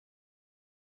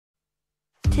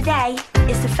Today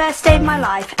is the first day of my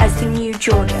life as the new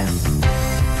Georgia.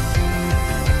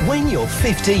 When you're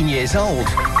 15 years old,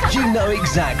 you know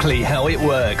exactly how it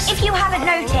works. If you haven't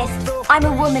noticed, I'm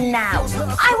a woman now.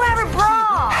 I wear a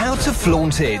bra. How to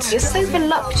flaunt it. You're so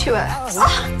voluptuous.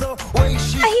 Are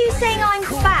you saying I'm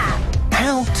fat?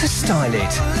 How to style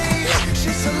it.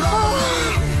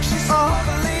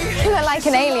 You look like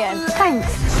an alien.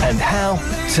 Thanks. And how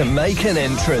to make an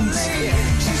entrance.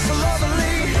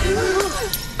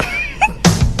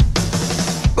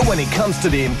 But when it comes to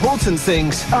the important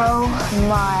things, Oh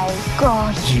my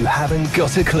God. you haven't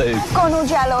got a clue. Gone all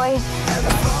jelloid.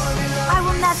 I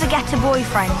will never get a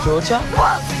boyfriend. Georgia?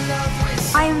 What?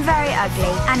 I am very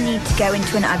ugly and need to go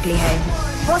into an ugly home.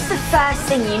 What's the first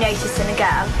thing you notice in a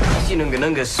girl?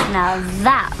 Angus. Now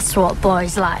that's what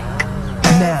boys like.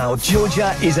 Now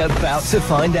Georgia is about to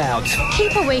find out.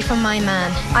 Keep away from my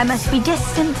man. I must be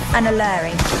distant and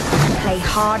alluring. Play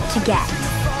hard to get.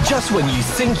 Just when you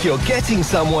think you're getting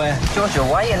somewhere, Georgia,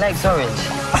 why are your legs orange?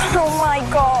 Oh my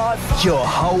God. your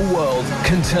whole world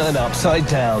can turn upside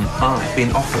down. I've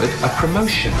been offered a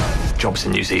promotion. Jobs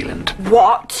in New Zealand.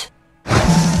 What?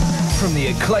 From the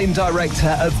acclaimed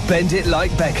director of Bend It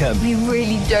Like Beckham We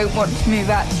really don't want to move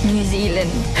out to New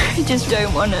Zealand. We just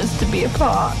don't want us to be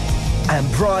apart.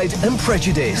 and Pride and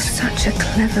Prejudice. Such a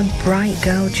clever, bright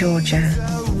girl, Georgia.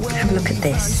 Have a look at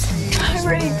this. I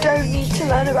really don't need to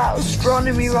learn about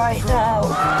astronomy right now.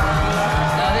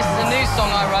 Now, this is a new song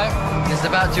I wrote. It's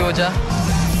about Georgia.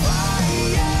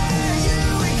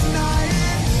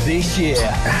 This year,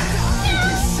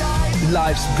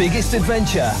 life's biggest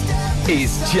adventure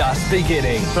is just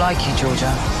beginning. I like you,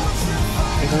 Georgia.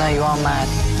 Even though you are mad.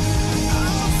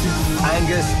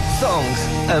 Angus, Thongs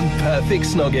and Perfect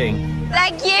Snogging.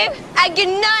 Thank you, and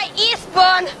good night,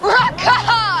 Eastbourne. Rock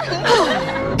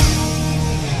on!